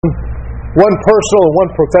one personal and one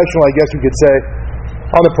professional, I guess you could say.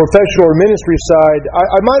 On the professional or ministry side,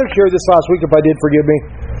 I might have shared this last week. If I did, forgive me.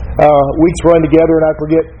 Weeks run together, and I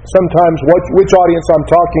forget sometimes which audience I'm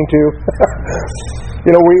talking to.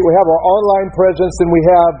 We have our online presence, and we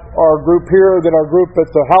have our group here, then our group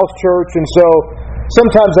at the house church, and so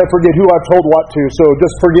sometimes I forget who I've told what to. So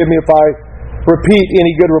just forgive me if I repeat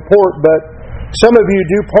any good report, but some of you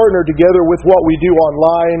do partner together with what we do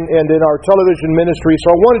online and in our television ministry. So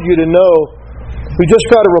I wanted you to know we just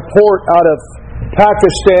got a report out of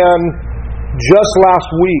Pakistan just last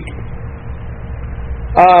week.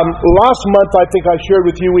 Last month, I think I shared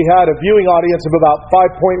with you, we had a viewing audience of about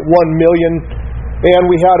 5.1 million, and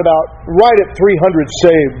we had about right at 300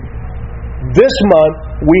 saved. This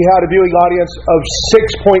month, we had a viewing audience of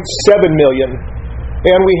 6.7 million,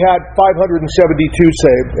 and we had 572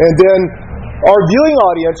 saved. And then our viewing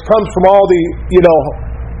audience comes from all the,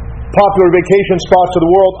 popular vacation spots of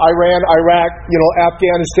the world: Iran, Iraq,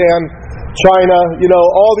 Afghanistan, China,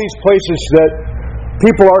 all these places that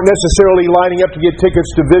people aren't necessarily lining up to get tickets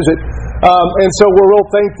to visit. And so we're real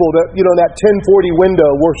thankful that, that 1040 window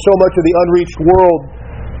where so much of the unreached world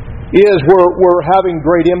is, we're having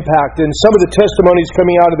great impact. And some of the testimonies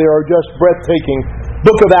coming out of there are just breathtaking.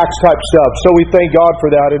 Book of Acts type stuff. So we thank God for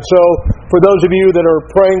that. And so for those of you that are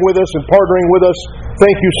praying with us and partnering with us,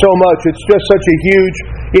 thank you so much. It's just such a huge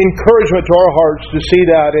encouragement to our hearts to see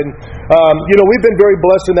that. And, we've been very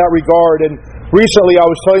blessed in that regard. And recently I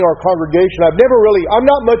was telling our congregation, I'm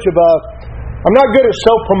not good at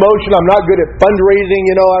self-promotion. I'm not good at fundraising.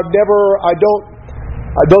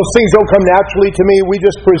 Those things don't come naturally to me. We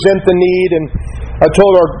just present the need. And I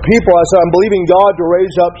told our people, I said, I'm believing God to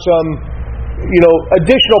raise up some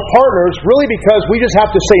additional partners, really because we just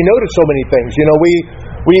have to say no to so many things.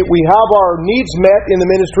 We have our needs met in the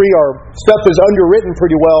ministry. Our stuff is underwritten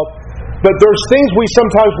pretty well. But there's things we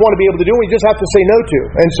sometimes want to be able to do, and we just have to say no to.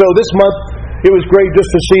 And so this month, it was great just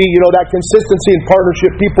to see, that consistency and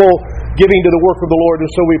partnership, people giving to the work of the Lord.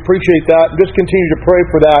 And so we appreciate that, and just continue to pray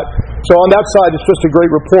for that. So on that side, it's just a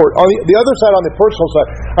great report. On the other side, on the personal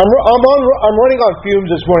side, I'm running on fumes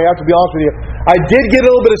this morning, I have to be honest with you. I did get a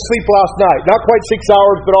little bit of sleep last night. Not quite 6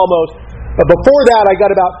 hours, but almost. But before that, I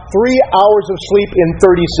got about 3 hours of sleep in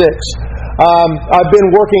 36. I've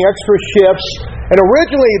been working extra shifts. And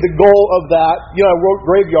originally, the goal of that, I worked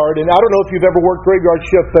graveyard. And I don't know if you've ever worked graveyard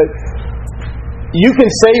shift, but you can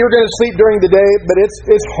say you're going to sleep during the day, but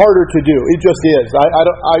it's harder to do. It just is.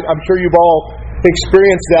 I'm sure you've all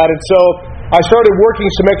experienced that. And so I started working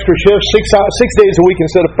some extra shifts, 6 days a week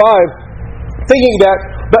instead of 5, thinking that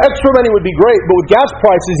the extra money would be great. But with gas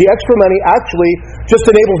prices, the extra money actually just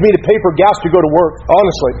enables me to pay for gas to go to work,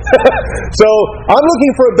 honestly. So I'm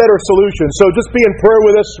looking for a better solution. So just be in prayer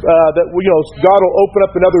with us that God will open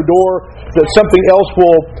up another door, that something else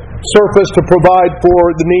will surface to provide for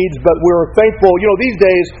the needs. But we're thankful. These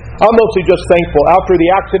days I'm mostly just thankful. After the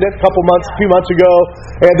accident a few months ago,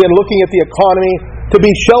 and then looking at the economy, to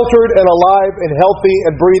be sheltered and alive and healthy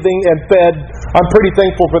and breathing and fed, I'm pretty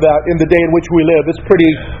thankful for that in the day in which we live. It's pretty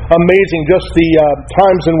amazing just the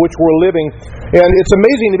times in which we're living. And it's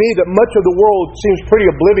amazing to me that much of the world seems pretty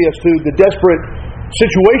oblivious to the desperate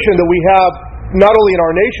situation that we have, not only in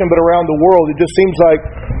our nation, but around the world. It just seems like,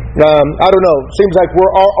 seems like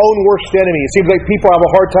we're our own worst enemy. It seems like people have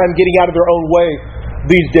a hard time getting out of their own way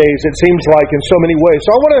these days, it seems like, in so many ways.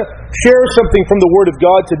 So I want to share something from the Word of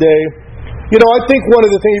God today. I think one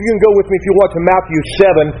of the things, you can go with me if you want to Matthew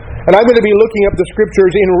 7, and I'm going to be looking up the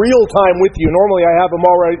Scriptures in real time with you. Normally I have them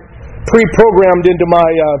already pre-programmed into my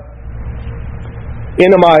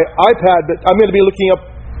iPad, but I'm going to be looking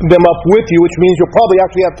them up with you, which means you'll probably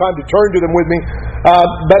actually have time to turn to them with me.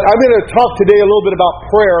 But I'm going to talk today a little bit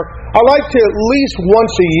about prayer. I like to at least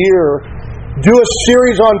once a year do a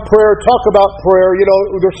series on prayer, talk about prayer.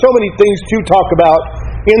 There's so many things to talk about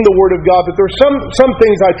in the Word of God, but there's some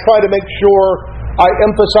things I try to make sure I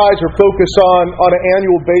emphasize or focus on an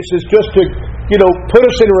annual basis, just to put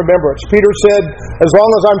us in remembrance. Peter said, as long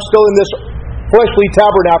as I'm still in this fleshly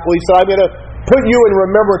tabernacle, he said, I'm going to put you in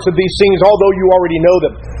remembrance of these things, although you already know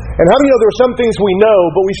them. And how many know there are some things we know,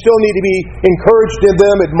 but we still need to be encouraged in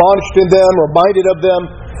them, admonished in them, reminded of them,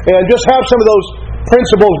 and just have some of those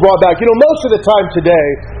principles brought back. Most of the time today,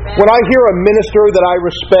 when I hear a minister that I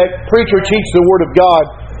respect preach or teach the Word of God,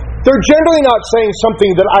 they're generally not saying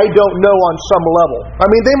something that I don't know on some level. I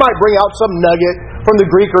mean, they might bring out some nugget from the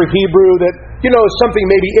Greek or Hebrew that, is something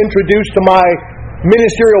maybe introduced to my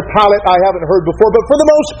ministerial palate I haven't heard before. But for the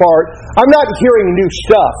most part, I'm not hearing new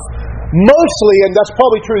stuff. mostly, and that's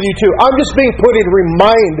probably true of you too, I'm just being put in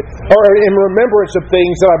in remembrance of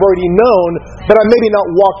things that I've already known, but I'm maybe not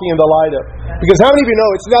walking in the light of. Because how many of you know,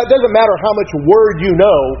 it doesn't matter how much word you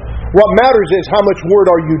know, what matters is how much word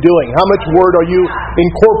are you doing? How much word are you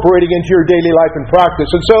incorporating into your daily life and practice?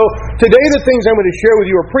 And so, today the things I'm going to share with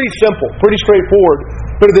you are pretty simple, pretty straightforward,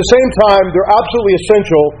 but at the same time, they're absolutely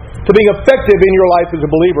essential to being effective in your life as a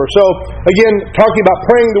believer. So, again, talking about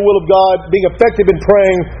praying the will of God, being effective in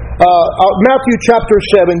praying, Matthew chapter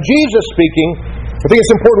 7, Jesus speaking. I think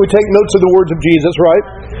it's important we take notes of the words of Jesus, right?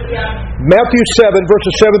 Matthew 7,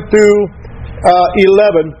 verses 7 through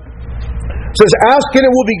 11. It says, "Ask and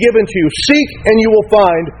it will be given to you. Seek and you will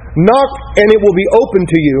find. Knock and it will be opened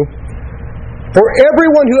to you. For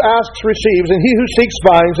everyone who asks receives, and he who seeks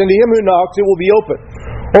finds, and to him who knocks it will be open.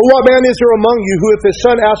 Or what man is there among you who if his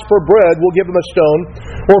son asks for bread will give him a stone?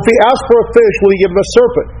 Or if he asks for a fish will he give him a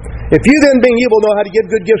serpent? If you then being evil know how to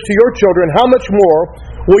give good gifts to your children, how much more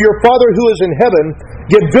will your Father who is in heaven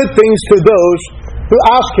give good things to those who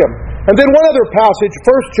ask him?" And then one other passage,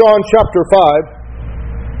 1 John chapter 5.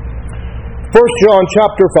 1 John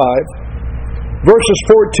chapter 5, verses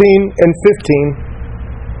 14 and 15.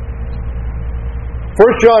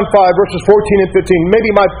 1 John 5, verses 14 and 15,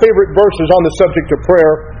 maybe my favorite verses on the subject of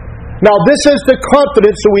prayer. "Now this is the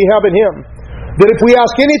confidence that we have in Him, that if we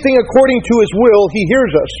ask anything according to His will, He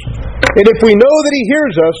hears us. And if we know that He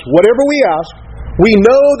hears us, whatever we ask, we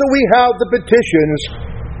know that we have the petitions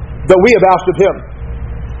that we have asked of Him."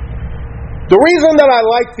 The reason that I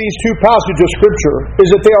like these two passages of Scripture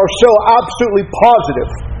is that they are so absolutely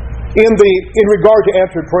positive in regard to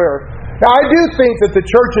answered prayer. Now, I do think that the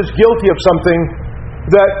church is guilty of something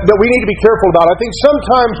that we need to be careful about. I think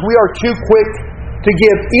sometimes we are too quick to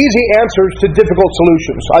give easy answers to difficult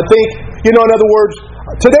solutions. I think, in other words,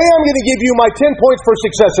 today I'm going to give you my 10 points for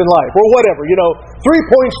success in life, or whatever, 3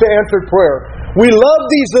 points to answered prayer. We love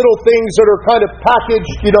these little things that are kind of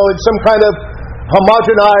packaged, in some kind of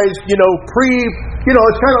homogenized,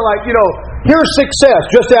 it's kind of like, here's success,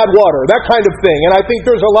 just add water, that kind of thing. And I think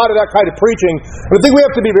there's a lot of that kind of preaching. And I think we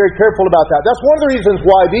have to be very careful about that. That's one of the reasons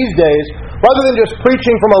why these days, rather than just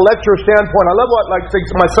preaching from a lecture standpoint, I love what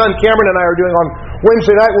my son Cameron and I are doing on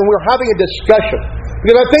Wednesday night when we're having a discussion.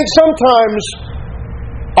 Because I think sometimes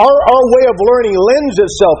our way of learning lends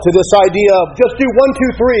itself to this idea of just do 1,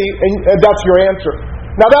 2, 3, and that's your answer.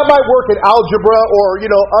 Now that might work in algebra or,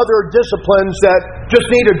 other disciplines that just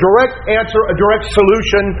need a direct answer, a direct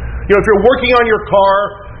solution. If you're working on your car,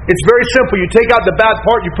 it's very simple. You take out the bad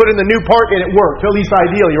part, you put in the new part, and it works, at least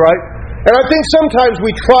ideally, right? And I think sometimes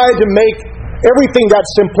we try to make everything that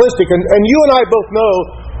simplistic. And you and I both know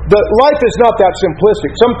that life is not that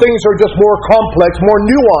simplistic. Some things are just more complex, more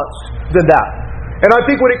nuanced than that. And I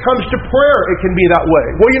think when it comes to prayer, it can be that way.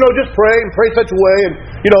 Well, just pray and pray such a way, and,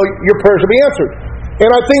 your prayers will be answered. And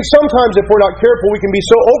I think sometimes if we're not careful, we can be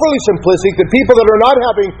so overly simplistic that people that are not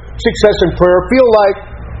having success in prayer feel like,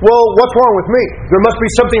 well, what's wrong with me? There must be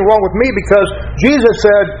something wrong with me because Jesus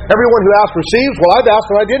said, everyone who asks receives. Well, I've asked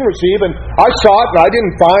and I didn't receive, and I sought and I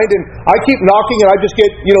didn't find, and I keep knocking and I just get,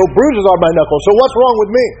 bruises on my knuckles. So what's wrong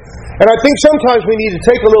with me? And I think sometimes we need to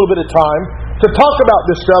take a little bit of time to talk about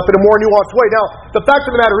this stuff in a more nuanced way. Now, the fact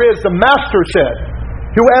of the matter is, the Master said,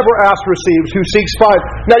 whoever asks receives, who seeks finds.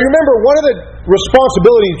 Now, you remember, one of the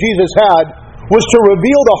responsibilities Jesus had was to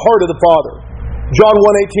reveal the heart of the Father. John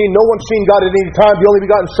 1:18, no one's seen God at any time. The only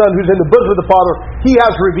begotten Son who's in the bosom of the Father, He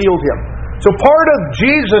has revealed Him. So part of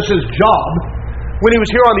Jesus' job when He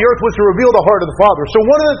was here on the earth was to reveal the heart of the Father. So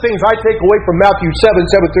one of the things I take away from Matthew 7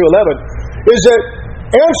 through 11 is that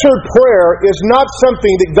answered prayer is not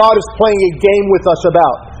something that God is playing a game with us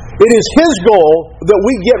about. It is His goal that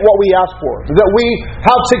we get what we ask for, that we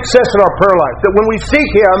have success in our prayer life, that when we seek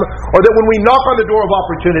Him, or that when we knock on the door of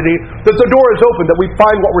opportunity, that the door is open, that we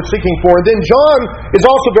find what we're seeking for. And then John is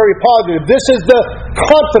also very positive. This is the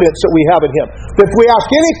confidence that we have in Him. That if we ask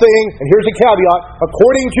anything, and here's a caveat,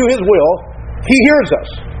 according to His will, He hears us.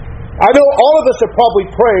 I know all of us have probably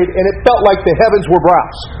prayed, and it felt like the heavens were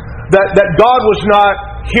brass. That God was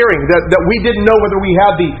not hearing, that we didn't know whether we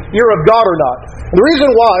had the ear of God or not. And the reason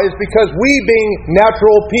why is because we, being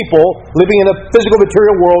natural people, living in a physical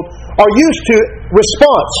material world, are used to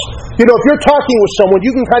response. If you're talking with someone,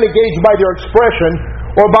 you can kind of gauge by their expression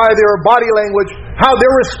or by their body language how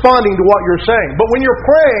they're responding to what you're saying. But when you're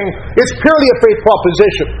praying, it's purely a faith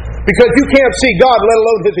proposition, because you can't see God, let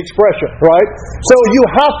alone His expression, right? So you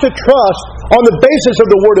have to trust on the basis of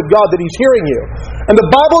the Word of God that He's hearing you. And the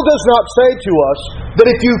Bible does not say to us that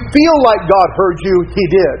if you feel like God heard you, He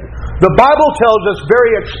did. The Bible tells us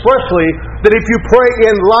very expressly that if you pray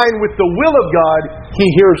in line with the will of God, He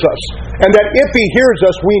hears us. And that if He hears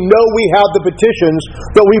us, we know we have the petitions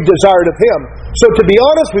that we've desired of Him. So to be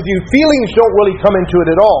honest with you, feelings don't really come into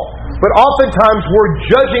it at all. But oftentimes we're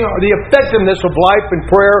judging the effectiveness of life and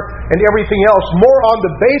prayer and everything else more on the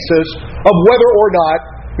basis of whether or not,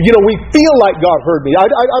 we feel like God heard me. I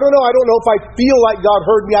don't know. I don't know if I feel like God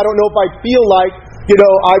heard me. I don't know if I feel like,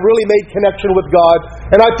 I really made connection with God.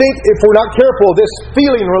 And I think if we're not careful, this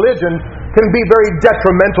feeling religion can be very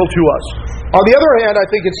detrimental to us. On the other hand, I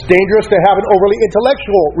think it's dangerous to have an overly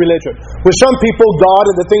intellectual religion. With some people, God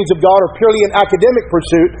and the things of God are purely an academic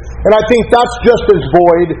pursuit, and I think that's just as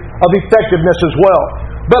void of effectiveness as well.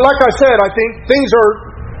 But like I said, I think things are,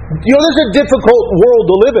 this is a difficult world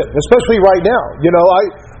to live in, especially right now.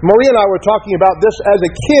 Maria and I were talking about this as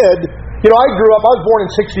a kid. I was born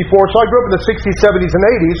in 64, so I grew up in the 60s, 70s, and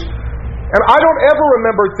 80s, and I don't ever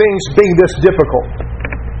remember things being this difficult.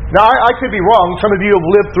 Now, I could be wrong. Some of you have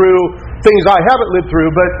lived through things I haven't lived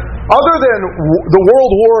through, but other than the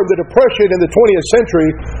World War and the Depression in the 20th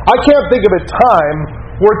century, I can't think of a time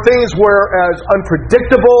where things were as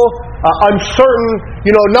unpredictable, uncertain,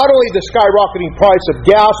 not only the skyrocketing price of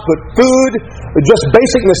gas, but food, just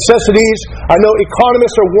basic necessities. I know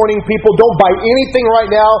economists are warning people, don't buy anything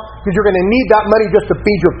right now because you're going to need that money just to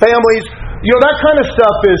feed your families. That kind of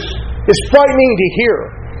stuff is frightening to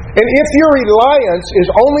hear. And if your reliance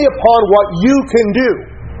is only upon what you can do,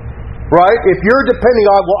 right? If you're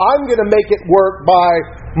depending on, I'm going to make it work by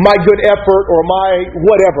my good effort or my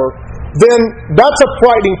whatever, then that's a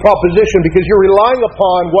frightening proposition because you're relying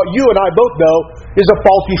upon what you and I both know is a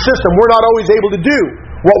faulty system. We're not always able to do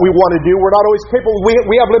what we want to do. We're not always capable.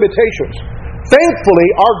 We have limitations. Thankfully,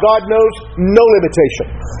 our God knows no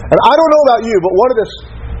limitation. And I don't know about you, but one of the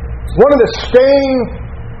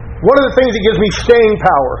things that gives me staying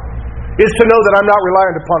power is to know that I'm not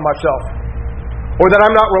reliant upon myself, or that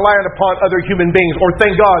I'm not reliant upon other human beings, or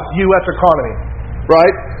thank God, U.S. economy,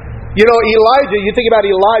 right? Elijah, you think about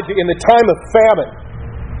Elijah in the time of famine,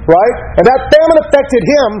 right? And that famine affected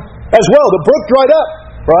him as well. The brook dried up,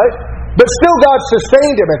 right? But still God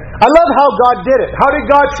sustained him. And I love how God did it. How did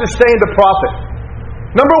God sustain the prophet?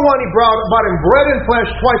 Number one, He brought him bread and flesh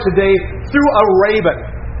twice a day through a raven,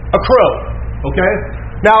 a crow, okay?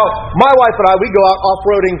 Now, my wife and I, we go out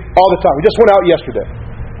off-roading all the time. We just went out yesterday.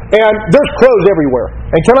 And there's crows everywhere.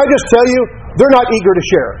 And can I just tell you, they're not eager to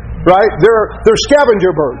share, right? They're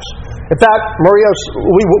scavenger birds. In fact, Maria,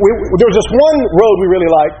 there's this one road we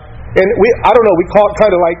really like, and we call it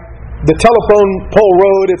kind of like the telephone pole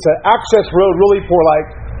road. It's an access road really for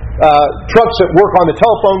trucks that work on the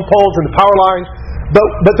telephone poles and the power lines.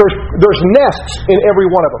 But there's nests in every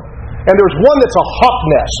one of them. And there's one that's a hawk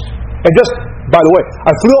nest. And just, by the way,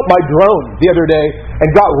 I flew up my drone the other day and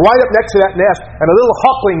got right up next to that nest, and a little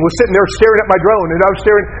hawkling was sitting there staring at my drone, and I was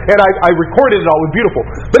staring, and I recorded it all. It was beautiful.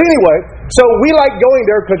 But anyway, so we like going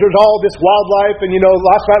there because there's all this wildlife, and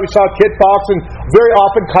last night we saw a kit fox, and very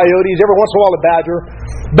often coyotes, every once in a while a badger.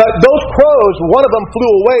 But those crows, one of them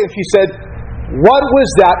flew away, and she said, "What was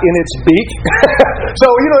that in its beak?" So,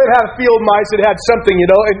 it had field mice, it had something, and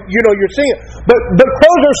you're seeing it. But the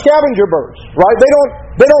crows are scavenger birds, right?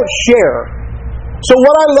 They don't share. So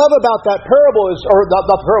what I love about that parable is, or not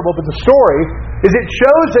the parable, but the story, is it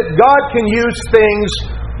shows that God can use things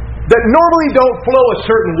that normally don't flow a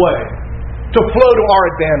certain way to flow to our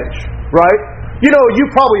advantage, right? You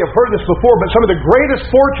probably have heard this before, but some of the greatest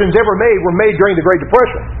fortunes ever made were made during the Great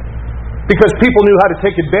Depression. Because people knew how to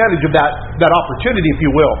take advantage of that opportunity, if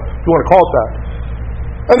you will, if you want to call it that.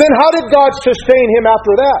 And then how did God sustain him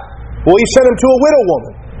after that? Well, He sent him to a widow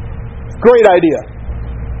woman. Great idea.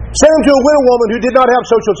 Sent him to a widow woman who did not have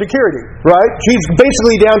Social Security, right? She's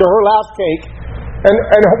basically down to her last cake.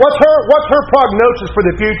 And what's her prognosis for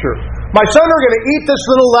the future? My son are going to eat this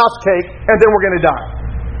little last cake, and then we're going to die.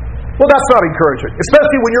 Well, that's not encouraging,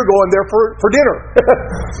 especially when you're going there for dinner.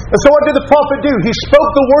 And so what did the prophet do? He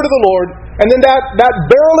spoke the word of the Lord, and then that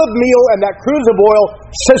barrel of meal and that cruse of oil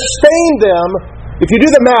sustained them, if you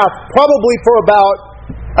do the math, probably for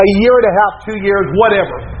about a year and a half, 2 years,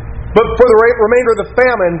 whatever. But for the remainder of the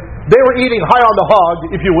famine, they were eating high on the hog,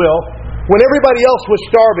 if you will, when everybody else was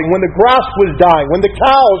starving, when the grass was dying, when the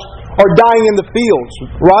cows are dying in the fields,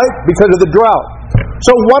 right? Because of the drought.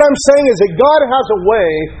 So what I'm saying is that God has a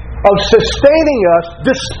way of sustaining us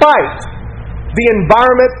despite the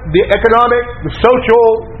environment, the economic, the social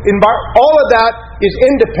environment. All of that is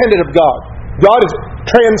independent of God. God is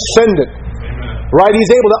transcendent, right?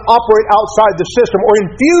 He's able to operate outside the system or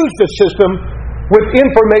infuse the system with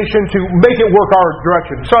information to make it work our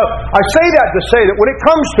direction. So I say that to say that when it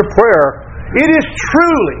comes to prayer, it is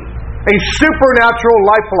truly a supernatural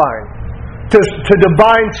lifeline to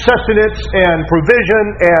divine sustenance and provision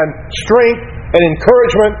and strength and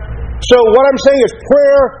encouragement. So what I'm saying is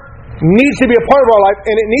prayer needs to be a part of our life,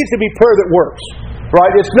 and it needs to be prayer that works.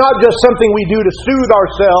 Right? It's not just something we do to soothe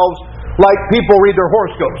ourselves like people read their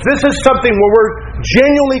horoscopes. This is something where we're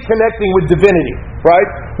genuinely connecting with divinity. Right?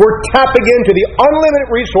 We're tapping into the unlimited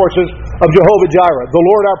resources of Jehovah Jireh, the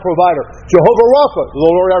Lord our provider, Jehovah Rapha, the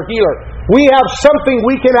Lord our healer. We have something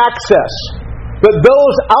we can access that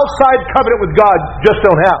those outside covenant with God just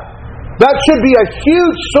don't have. That should be a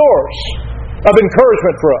huge source of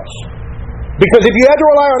encouragement for us. Because if you had to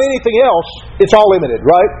rely on anything else, it's all limited,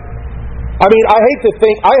 right? I mean,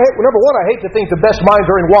 number one, I hate to think the best minds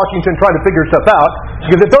are in Washington trying to figure stuff out,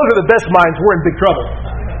 because if those are the best minds, we're in big trouble.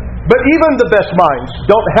 But even the best minds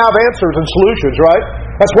don't have answers and solutions, right?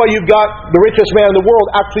 That's why you've got the richest man in the world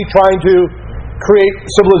actually trying to create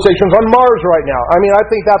civilizations on Mars right now. I mean, I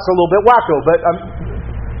think that's a little bit wacko, but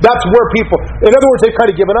that's where people, in other words, they've kind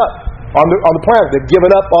of given up on the planet. They've given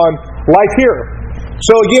up on life here.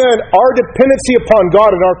 So again, our dependency upon God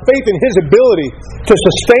and our faith in His ability to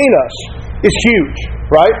sustain us is huge,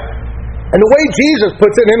 right? And the way Jesus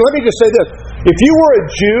puts it, and let me just say this, if you were a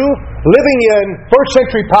Jew living in first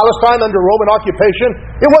century Palestine under Roman occupation,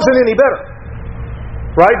 it wasn't any better,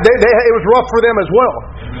 right? It was rough for them as well.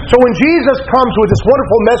 So when Jesus comes with this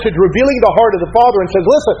wonderful message revealing the heart of the Father and says,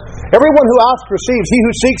 listen, everyone who asks receives, he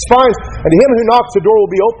who seeks finds, and to him who knocks the door will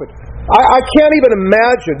be open. I can't even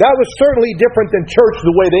imagine. That was certainly different than church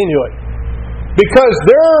the way they knew it. Because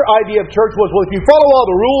their idea of church was, well, if you follow all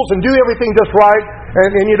the rules and do everything just right, and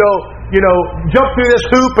jump through this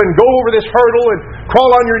hoop and go over this hurdle and crawl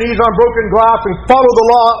on your knees on broken glass and follow the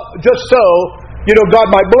law just so, God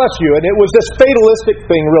might bless you. And it was this fatalistic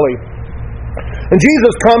thing, really. And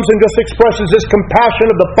Jesus comes and just expresses this compassion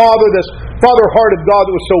of the Father, this Father heart of God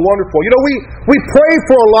that was so wonderful. We pray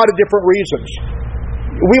for a lot of different reasons.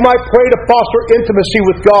 We might pray to foster intimacy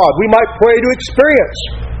with God. We might pray to experience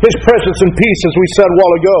His presence and peace, as we said a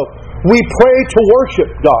while ago. We pray to worship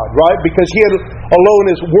God, right? Because He alone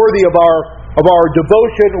is worthy of our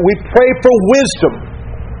devotion. We pray for wisdom.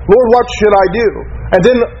 Lord, what should I do? And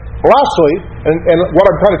then, lastly, and what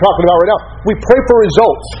I'm kind of talking about right now, we pray for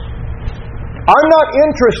results. I'm not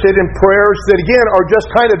interested in prayers that, again, are just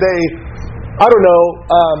kind of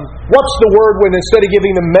what's the word when instead of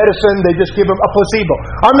giving them medicine, they just give them a placebo?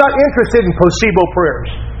 I'm not interested in placebo prayers,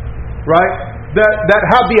 right? That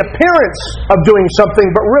have the appearance of doing something,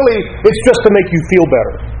 but really it's just to make you feel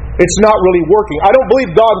better. It's not really working. I don't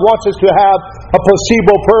believe God wants us to have a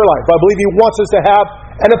placebo prayer life. I believe He wants us to have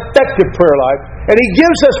an effective prayer life. And He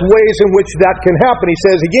gives us ways in which that can happen. He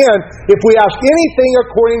says, again, if we ask anything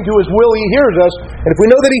according to His will, He hears us. And if we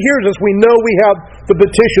know that He hears us, we know we have the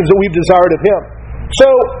petitions that we've desired of Him. So,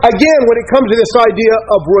 again, when it comes to this idea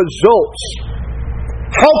of results,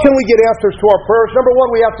 how can we get answers to our prayers? Number one,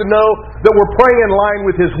 we have to know that we're praying in line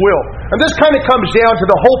with His will. And this kind of comes down to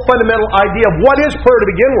the whole fundamental idea of what is prayer to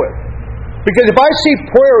begin with. Because if I see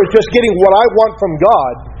prayer as just getting what I want from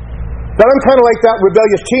God, then I'm kind of like that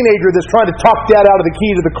rebellious teenager that's trying to talk Dad out of the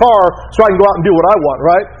key to the car so I can go out and do what I want,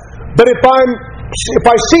 right? But if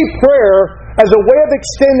I see prayer as a way of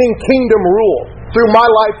extending kingdom rule through my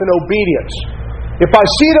life and obedience, if I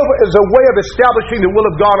see it as a way of establishing the will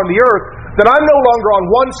of God on the earth, then I'm no longer on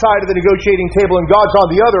one side of the negotiating table and God's on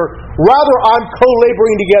the other. Rather, I'm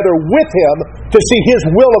co-laboring together with Him to see His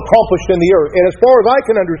will accomplished in the earth. And as far as I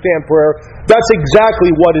can understand prayer, that's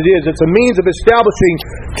exactly what it is. It's a means of establishing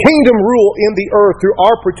kingdom rule in the earth through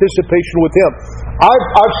our participation with Him.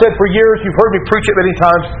 I've said for years, you've heard me preach it many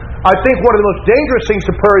times, I think one of the most dangerous things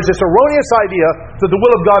to prayer is this erroneous idea that the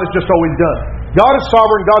will of God is just always done. God is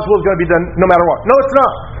sovereign, God's will is going to be done no matter what. No, it's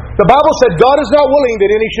not. The Bible said God is not willing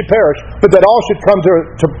that any should perish, but that all should come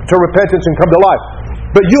to repentance and come to life.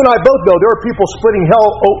 But you and I both know there are people splitting hell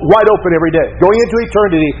wide open every day, going into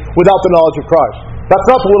eternity without the knowledge of Christ. That's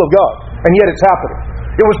not the will of God, and yet it's happening.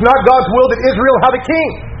 It was not God's will that Israel have a king.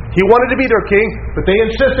 He wanted to be their king, but they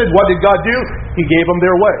insisted. What did God do? He gave them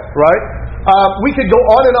their way, right? We could go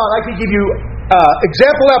on and on. I could give you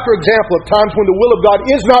example after example of times when the will of God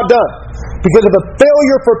is not done because of a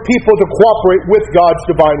failure for people to cooperate with God's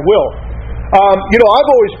divine will.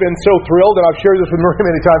 I've always been so thrilled, and I've shared this with Marie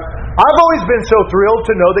many times, I've always been so thrilled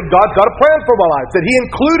to know that God's got a plan for my life, that He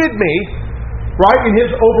included me, right, in His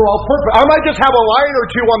overall purpose. I might just have a line or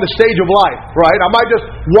two on the stage of life, right? I might just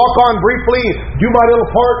walk on briefly, do my little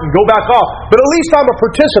part, and go back off. But at least I'm a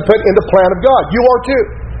participant in the plan of God. You are too.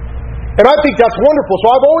 And I think that's wonderful. So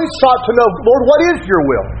I've always sought to know, Lord, what is Your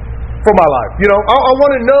will for my life? I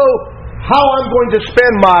want to know how I'm going to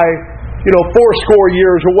spend my fourscore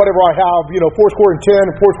years or whatever I have, fourscore and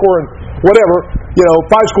 10 and fourscore and whatever,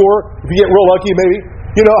 fivescore, if you get real lucky maybe.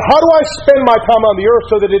 How do I spend my time on the earth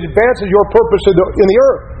so that it advances your purpose in the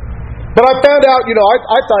earth? But I found out,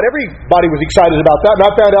 I thought everybody was excited about that, and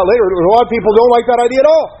I found out later that a lot of people don't like that idea at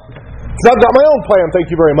all. So I've got my own plan,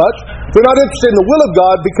 thank you very much. They're not interested in the will of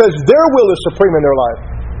God because their will is supreme in their life.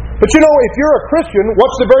 But if you're a Christian,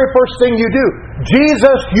 what's the very first thing you do?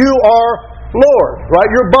 Jesus, you are Lord, right?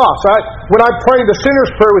 You're boss. When I'm praying the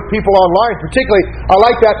sinner's prayer with people online, particularly, I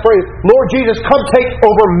like that phrase, Lord Jesus, come take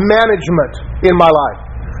over management in my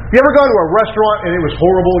life. You ever gone to a restaurant and it was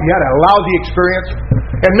horrible? You had a lousy experience?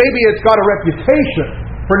 And maybe it's got a reputation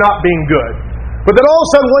for not being good. But then all of a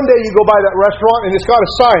sudden one day you go by that restaurant and it's got a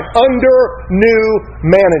sign, under new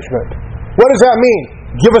management. What does that mean?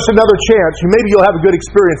 Give us another chance. Maybe you'll have a good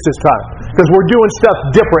experience this time. Because we're doing stuff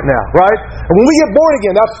different now, right? And when we get born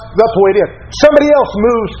again, that's the way it is. Somebody else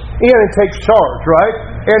moves in and takes charge, right?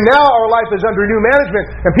 And now our life is under new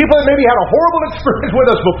management. And people that maybe had a horrible experience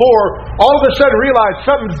with us before, all of a sudden realize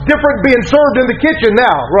something's different being served in the kitchen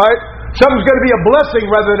now, right? Something's going to be a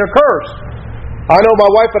blessing rather than a curse. I know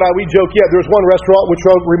my wife and I, we joke, there's one restaurant which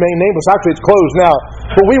will remain nameless. Actually, it's closed now.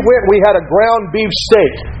 But we went, we had a ground beef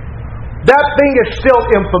steak. That thing is still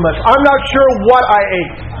infamous. I'm not sure what I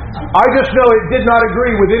ate. I just know it did not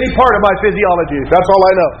agree with any part of my physiology. That's all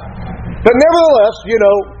I know. But nevertheless,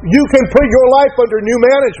 you can put your life under new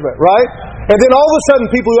management, right? And then all of a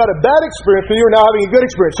sudden people who had a bad experience with you are now having a good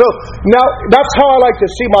experience. So now that's how I like to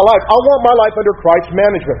see my life. I want my life under Christ's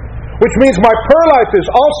management. Which means my prayer life is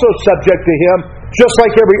also subject to Him, just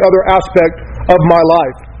like every other aspect of my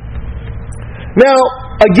life. Now,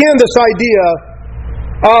 again, this idea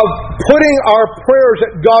of putting our prayers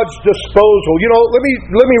at God's disposal. Let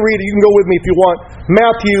me read it. You can go with me if you want.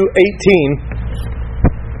 Matthew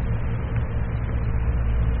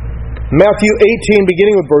 18. Matthew 18,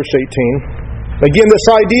 beginning with verse 18. Again, this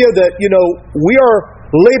idea that, we are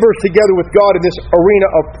laborers together with God in this arena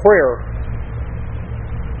of prayer.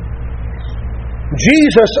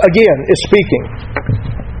 Jesus, again, is speaking.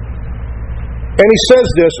 And He says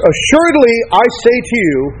this, assuredly I say to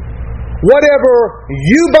you, whatever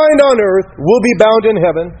you bind on earth will be bound in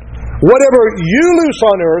heaven. Whatever you loose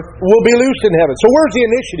on earth will be loosed in heaven. So where's the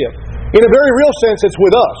initiative? In a very real sense, it's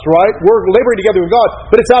with us, right? We're laboring together with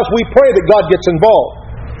God, but it's as we pray that God gets involved.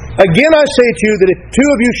 Again, I say to you that if two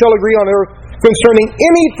of you shall agree on earth concerning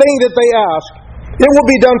anything that they ask, it will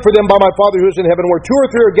be done for them by my Father who is in heaven. Where two or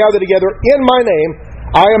three are gathered together in my name,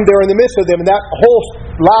 I am there in the midst of them. And that whole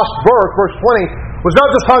last verse, verse 20, was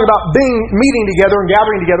not just talking about meeting together and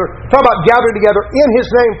gathering together. It's talking about gathering together in His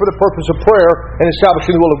name for the purpose of prayer and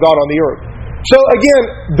establishing the will of God on the earth. So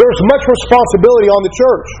again, there's much responsibility on the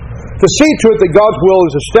church to see to it that God's will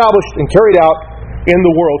is established and carried out in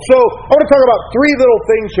the world. So I want to talk about three little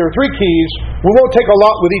things here, three keys. We won't take a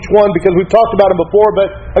lot with each one because we've talked about them before,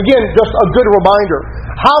 but again, just a good reminder.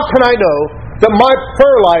 How can I know that my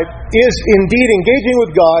prayer life is indeed engaging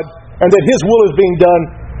with God and that His will is being done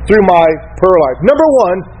through my prayer life? Number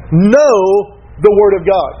one, know the Word of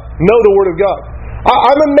God. Know the Word of God.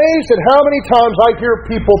 I'm amazed at how many times I hear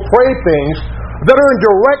people pray things that are in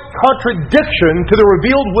direct contradiction to the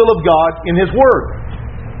revealed will of God in His Word.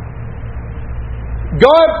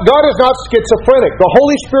 God is not schizophrenic. The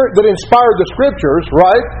Holy Spirit that inspired the Scriptures,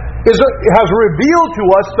 right, has revealed to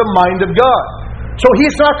us the mind of God. So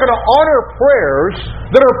He's not going to honor prayers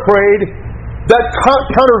that are prayed that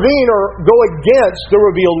contravene or go against the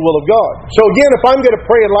revealed will of God. So again, if I'm going to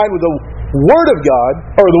pray in line with the Word of God,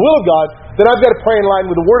 or the will of God, then I've got to pray in line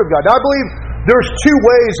with the Word of God. Now, I believe there's two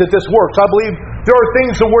ways that this works. I believe there are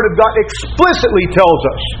things the Word of God explicitly tells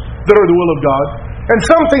us that are the will of God, and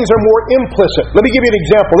some things are more implicit. Let me give you an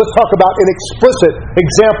example. Let's talk about an explicit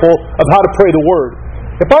example of how to pray the Word.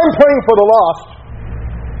 If I'm praying for the lost,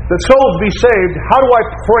 that souls be saved, how do I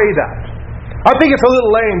pray that? I think it's a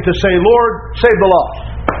little lame to say, Lord, save the lost.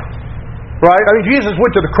 Right? I mean, Jesus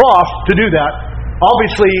went to the cross to do that.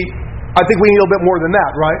 Obviously, I think we need a little bit more than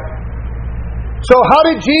that, right? So how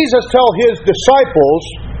did Jesus tell His disciples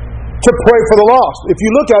to pray for the lost? If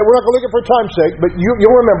you look at it, we're not going to look at it for time's sake, but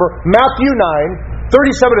you'll remember, Matthew 9, 37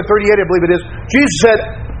 to 38, I believe it is, Jesus said,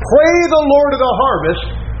 pray the Lord of the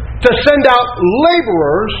harvest to send out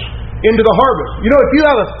laborers into the harvest. You know, if you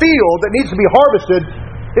have a field that needs to be harvested,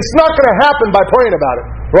 it's not going to happen by praying about it,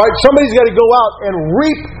 right? Somebody's got to go out and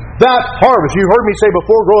reap that harvest. You've heard me say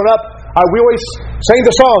before, growing up, we always sang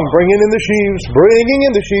the song, bringing in the sheaves, bringing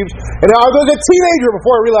in the sheaves. And I was a teenager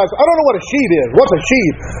before I realized, I don't know what a sheaf is. What's a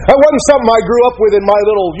sheaf? That wasn't something I grew up with in my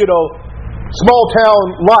little, small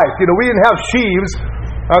town life. We didn't have sheaves.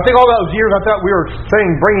 I think all those years I thought we were saying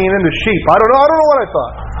bringing in the sheep. I don't know what I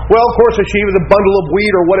thought. Well, of course, a sheep is a bundle of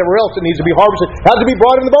wheat or whatever else that needs to be harvested. It has to be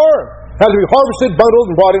brought in the barn. It has to be harvested, bundled,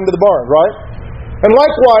 and brought into the barn, right? And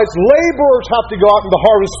likewise, laborers have to go out into the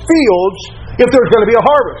harvest fields if there's going to be a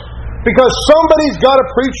harvest. Because somebody's got to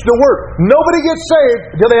preach the word. Nobody gets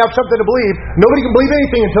saved until they have something to believe. Nobody can believe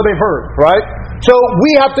anything until they've heard, right? So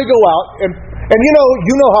we have to go out and you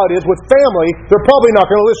know how it is with family. They're probably not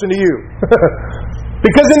going to listen to you.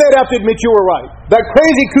 Because then they'd have to admit you were right. That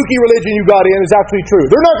crazy kooky religion you got in is actually true.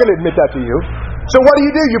 They're not going to admit that to you. So what do?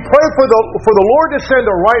 You pray for the Lord to send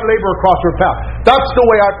the right laborer across your path. That's the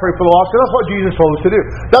way I pray for the lost, because that's what Jesus told us to do.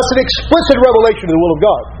 That's an explicit revelation of the will of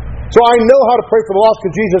God. So I know how to pray for the lost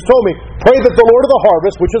because Jesus told me, pray that the Lord of the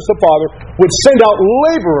harvest, which is the Father, would send out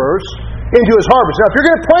laborers into His harvest. Now if you're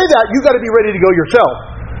going to pray that, you've got to be ready to go yourself.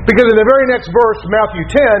 Because in the very next verse, Matthew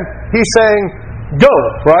 10, He's saying, go,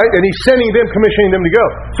 right? And He's sending them, commissioning them to go.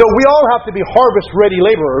 So we all have to be harvest-ready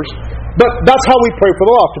laborers, but that's how we pray for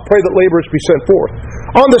the lost, to pray that laborers be sent forth.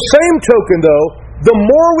 On the same token, though, the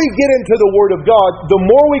more we get into the Word of God, the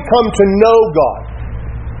more we come to know God.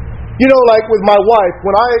 You know, like with my wife,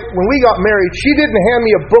 when we got married, she didn't hand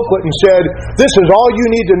me a booklet and said, this is all you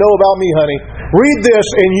need to know about me, honey. Read this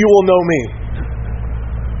and you will know me.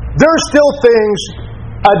 There's still things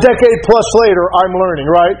a decade plus later I'm learning,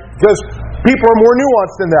 right? Because people are more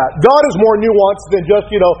nuanced than that. God is more nuanced than just,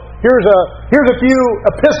 here's a few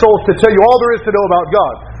epistles to tell you all there is to know about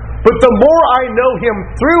God. But the more I know Him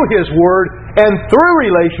through His Word and through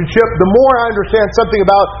relationship, the more I understand something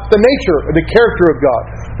about the nature, the character of God.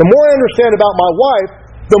 The more I understand about my wife,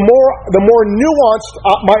 the more nuanced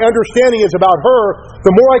my understanding is about her,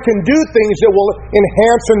 the more I can do things that will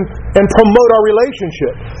enhance and promote our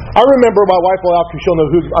relationship. I remember my wife will actually, she'll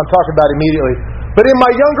know who I'm talking about immediately. But in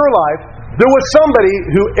my younger life, there was somebody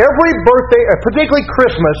who every birthday, particularly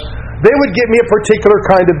Christmas, they would get me a particular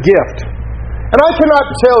kind of gift. And I cannot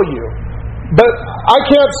tell you, but I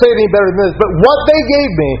can't say it any better than this, but what they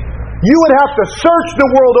gave me, you would have to search the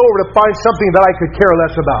world over to find something that I could care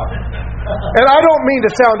less about. And I don't mean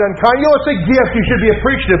to sound unkind. It's a gift, you should be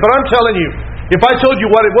appreciative, but I'm telling you, if I told you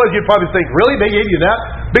what it was, you'd probably think, really? They gave you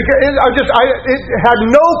that? Because it had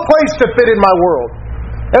no place to fit in my world.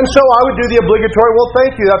 And so I would do the obligatory, well,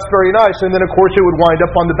 thank you, that's very nice. And then, of course, it would wind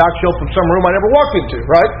up on the back shelf of some room I never walked into,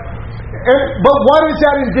 right? But what is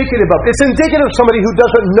that indicative of? It's indicative of somebody who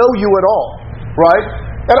doesn't know you at all, right?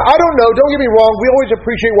 And I don't know, don't get me wrong, we always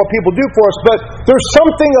appreciate what people do for us, but there's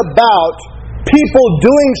something about people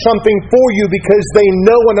doing something for you because they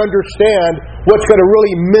know and understand what's going to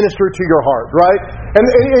really minister to your heart, right? And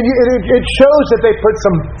it shows that they put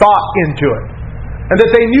some thought into it. And that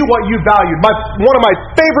they knew what you valued. One of my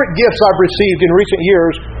favorite gifts I've received in recent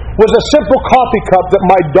years was a simple coffee cup that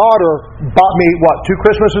my daughter bought me, 2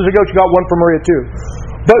 Christmases ago? She got one for Maria too.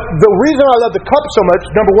 But the reason I love the cup so much,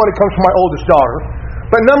 number one, it comes from my oldest daughter.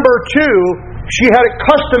 But number two, she had it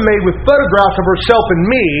custom made with photographs of herself and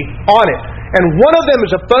me on it. And one of them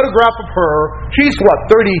is a photograph of her. She's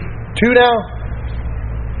 32 now?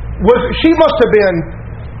 She must have been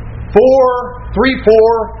 3,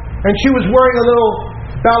 4, and she was wearing a little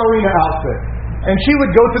ballerina outfit. And she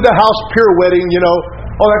would go through the house pirouetting,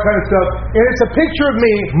 all that kind of stuff. And it's a picture of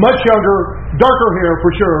me, much younger, darker hair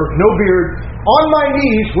for sure, no beard, on my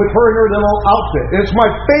knees with her in her little outfit. And it's my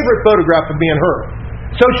favorite photograph of me and her.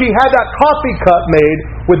 So she had that coffee cup made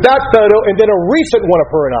with that photo and then a recent one of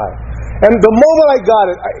her and I. And the moment I got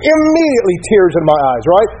it, immediately tears in my eyes,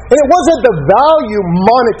 right? And it wasn't the value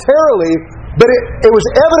monetarily, but it was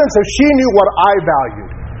evidence that she knew what I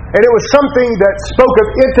valued. And it was something that spoke of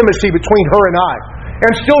intimacy between her and I.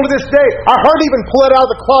 And still to this day, I hardly even pull it out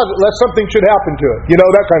of the closet unless something should happen to it.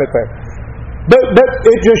 That kind of thing. But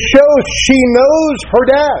it just shows she knows her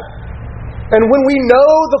dad. And when we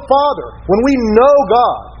know the Father, when we know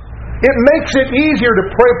God, it makes it easier to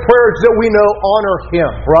pray prayers that we know honor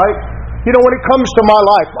Him, right? When it comes to my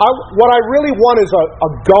life, what I really want is a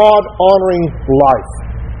God-honoring life.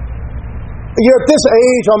 At this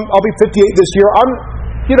age, I'll be 58 this year,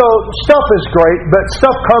 stuff is great, but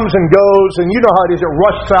stuff comes and goes, and you know how it is. It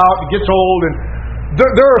rusts out, it gets old, and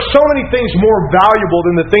there are so many things more valuable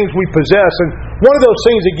than the things we possess. And one of those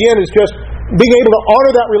things, again, is just being able to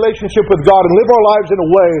honor that relationship with God and live our lives in a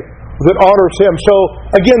way that honors Him. So,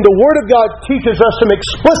 again, the Word of God teaches us some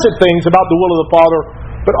explicit things about the will of the Father,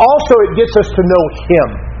 but also it gets us to know Him.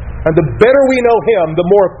 And the better we know Him, the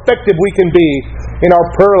more effective we can be in our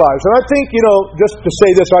prayer lives. And I think, just to say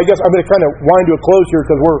this, I guess I'm going to kind of wind to a close here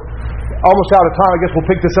because we're almost out of time. I guess we'll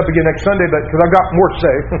pick this up again next Sunday, but because I've got more to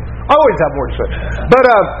say. I always have more to say. But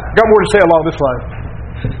I've got more to say along this line.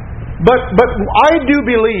 But I do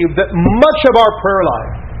believe that much of our prayer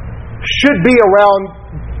life should be around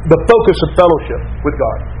the focus of fellowship with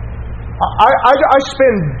God. I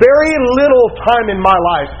spend very little time in my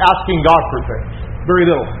life asking God for things. Very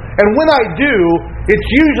little. And when I do, it's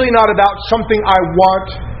usually not about something I want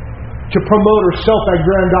to promote or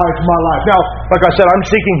self-aggrandize my life. Now, like I said, I'm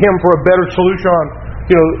seeking Him for a better solution on,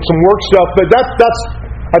 some work stuff. But that's,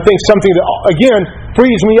 I think, something that, again,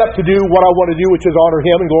 frees me up to do what I want to do, which is honor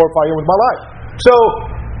Him and glorify Him with my life. So,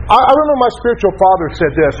 I remember my spiritual father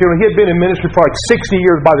said this. He had been in ministry for like 60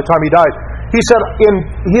 years by the time he died. He said,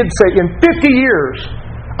 he'd say, in 50 years,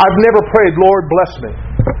 I've never prayed, Lord, bless me.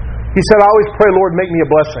 He said, I always pray, Lord, make me a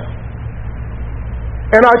blessing.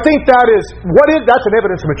 And I think that's an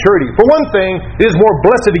evidence of maturity. For one thing, it is more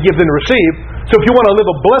blessed to give than to receive. So if you want to live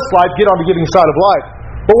a blessed life, get on the giving side of life.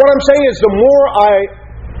 But what I'm saying is, the more I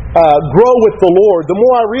grow with the Lord, the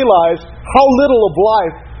more I realize how little of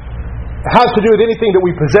life has to do with anything that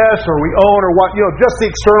we possess or we own or what, just the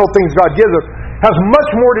external things God gives us, has much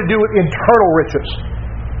more to do with internal riches.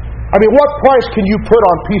 I mean, what price can you put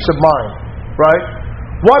on peace of mind, right?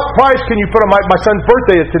 What price can you put on my son's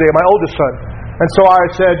birthday is today, my oldest son. And so I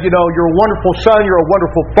said, you're a wonderful son, you're a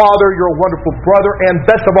wonderful father, you're a wonderful brother, and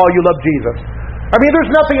best of all, you love Jesus. I mean,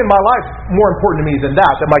 there's nothing in my life more important to me than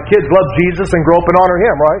that my kids love Jesus and grow up and honor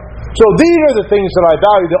Him, right? So these are the things that I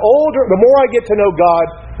value. The more I get to know God,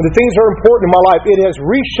 and the things that are important in my life, it has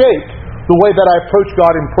reshaped the way that I approach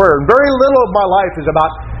God in prayer. And very little of my life is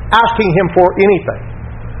about asking Him for anything.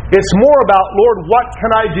 It's more about, Lord, what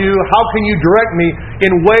can I do? How can you direct me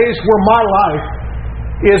in ways where my life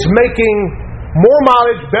is making more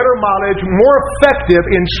mileage, better mileage, more effective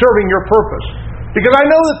in serving your purpose? Because I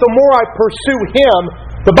know that the more I pursue Him,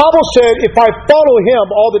 the Bible said, if I follow Him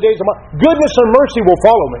all the days of my life, goodness and mercy will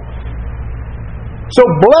follow me. So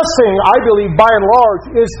blessing, I believe, by and large,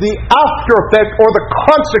 is the after effect or the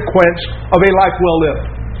consequence of a life well lived.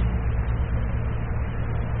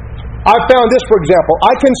 I found this, for example.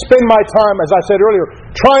 I can spend my time, as I said earlier,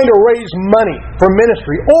 trying to raise money for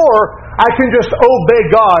ministry, or I can just obey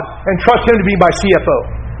God and trust Him to be my CFO.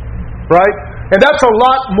 Right? And that's a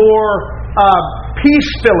lot more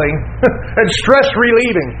peace-filling and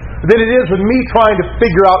stress-relieving than it is with me trying to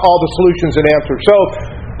figure out all the solutions and answers. So,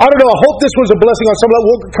 I don't know, I hope this was a blessing on some level.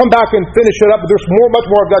 We'll come back and finish it up, but there's much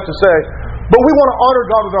more I've got to say. But we want to honor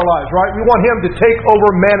God with our lives, right? We want Him to take over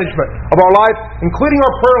management of our life, including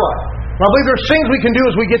our prayer life. And I believe there's things we can do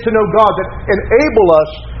as we get to know God that enable us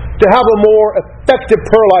to have a more effective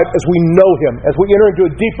prayer life as we know Him, as we enter into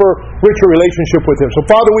a deeper, richer relationship with Him. So,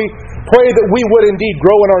 Father, we pray that we would indeed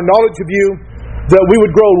grow in our knowledge of You, that we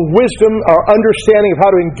would grow in wisdom, our understanding of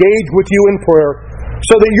how to engage with You in prayer,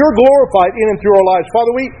 so that You're glorified in and through our lives.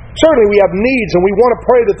 Father, we have needs, and we want to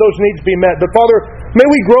pray that those needs be met. But Father, may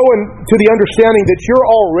we grow into the understanding that You're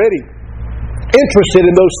already interested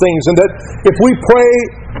in those things, and that if we pray,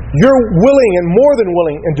 You're willing and more than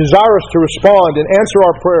willing and desirous to respond and answer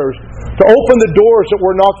our prayers, to open the doors that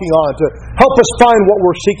we're knocking on, to help us find what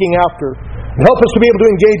we're seeking after, and help us to be able to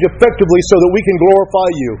engage effectively so that we can glorify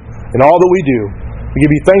You in all that we do. We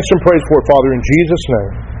give You thanks and praise for it, Father, in Jesus'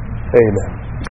 name. Amen.